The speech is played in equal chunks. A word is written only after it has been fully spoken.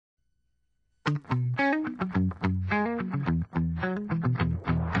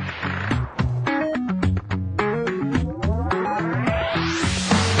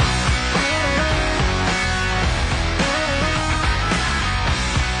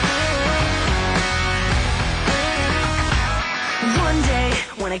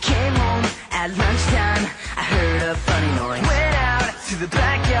When I came home at lunchtime, I heard a funny noise. Went out to the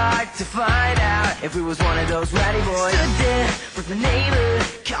backyard to find out if we was one of those rowdy boys. Stood there with my neighbor,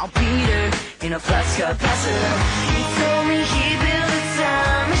 called Peter, in a flux capacitor. He told me he built a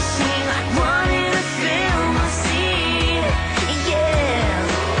time machine like one in a film I've seen. Yeah.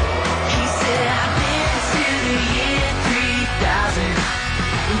 He said, I've been to the year 3000.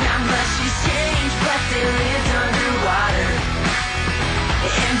 Not much has changed, but they lived underwater.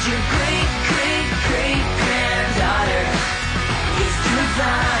 And your great-great-great-granddaughter is doing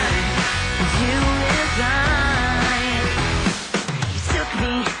fine, doing fine. He took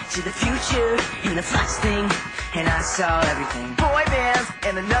me to the future in the flux thing, and I saw everything. Boy bands,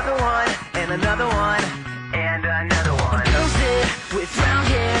 and another one, and another one, and another one. Girls there with brown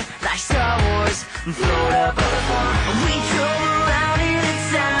hair like Star Wars, float above the farm. We drove around in a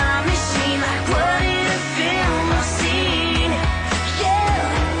time machine like what in a film I've seen.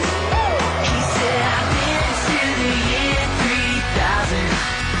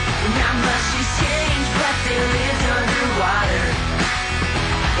 Not much has changed, but they lived underwater.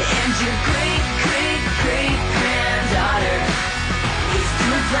 And your great-great-great-granddaughter is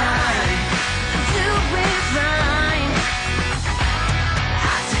doing fine, doing fine.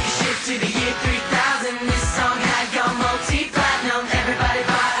 I took a ship to the year 3000. This song had gone multi-platinum. Everybody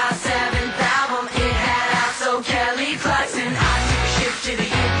bought our 7th album. It had out so Kelly Clarkson. I took a ship to the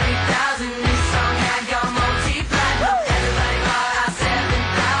year 3000. This song had gone multi-platinum. Everybody bought our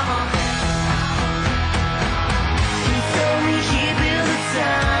 7th album. He told me he built a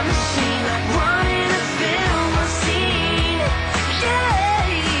time machine like one in a film I've seen. Yeah.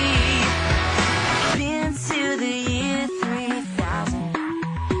 Been to the year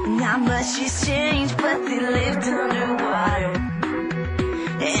 3000. Not much has changed, but they lived underwater.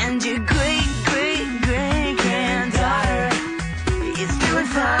 And your great-great-great-granddaughter is doing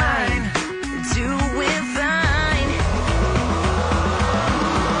fine, doing fine.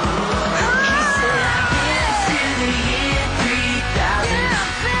 He said, I've been to the year 3000.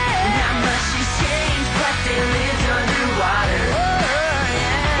 Not much has changed, but they lived underwater.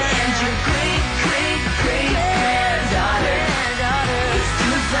 And your great-great-great-granddaughter is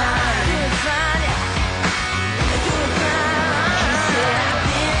doing fine, doing fine. He said, I've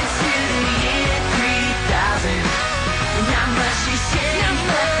been to the year 3000. Not much has changed,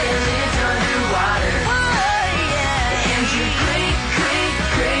 but they lived underwater. And your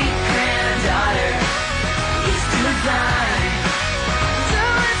great-great-great-granddaughter is doing fine,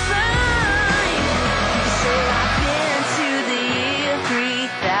 doing fine. So I've been to the year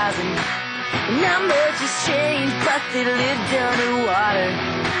 3000. Not much has changed, but they lived underwater.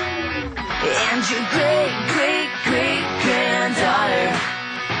 And your great-great-great-granddaughter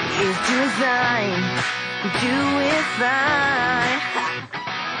is doing fine, doing fine.